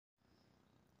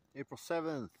April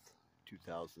 7th,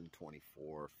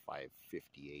 2024,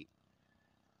 5:58.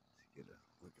 Let's get a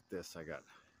look at this. I got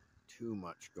too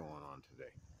much going on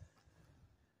today.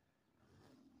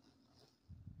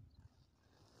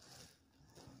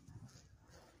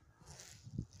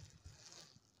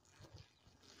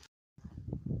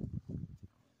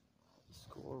 Let's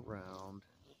go around.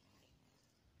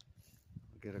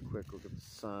 Get a quick look at the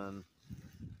sun.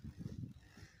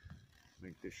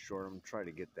 Make this short. I'm trying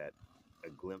to get a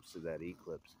glimpse of that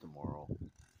eclipse tomorrow.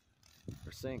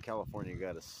 They're saying California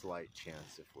got a slight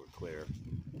chance if we're clear.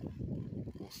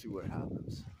 We'll see what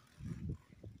happens.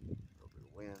 A little bit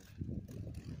of wind.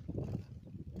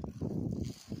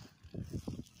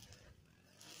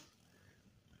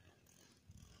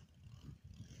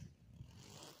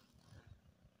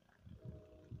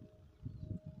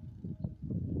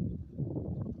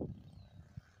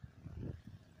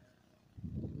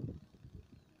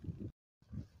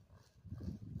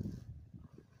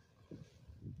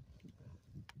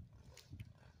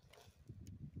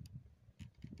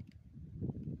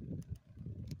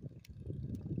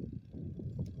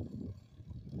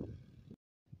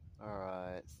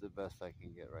 Alright, it's the best I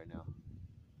can get right now.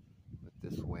 With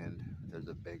this wind, there's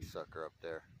a big sucker up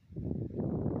there.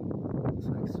 Looks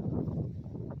like some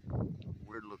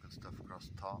weird looking stuff across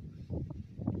the top.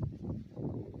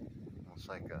 Almost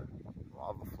like a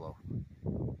lava flow.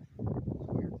 It's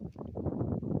weird.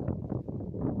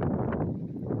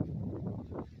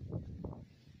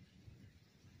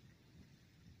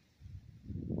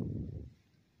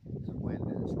 This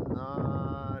wind is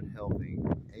not helping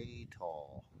at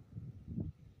all.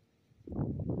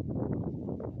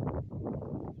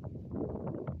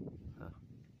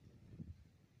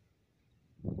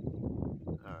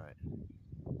 Alright.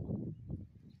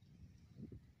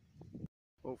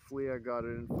 Hopefully I got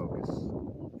it in focus.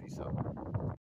 Peace out.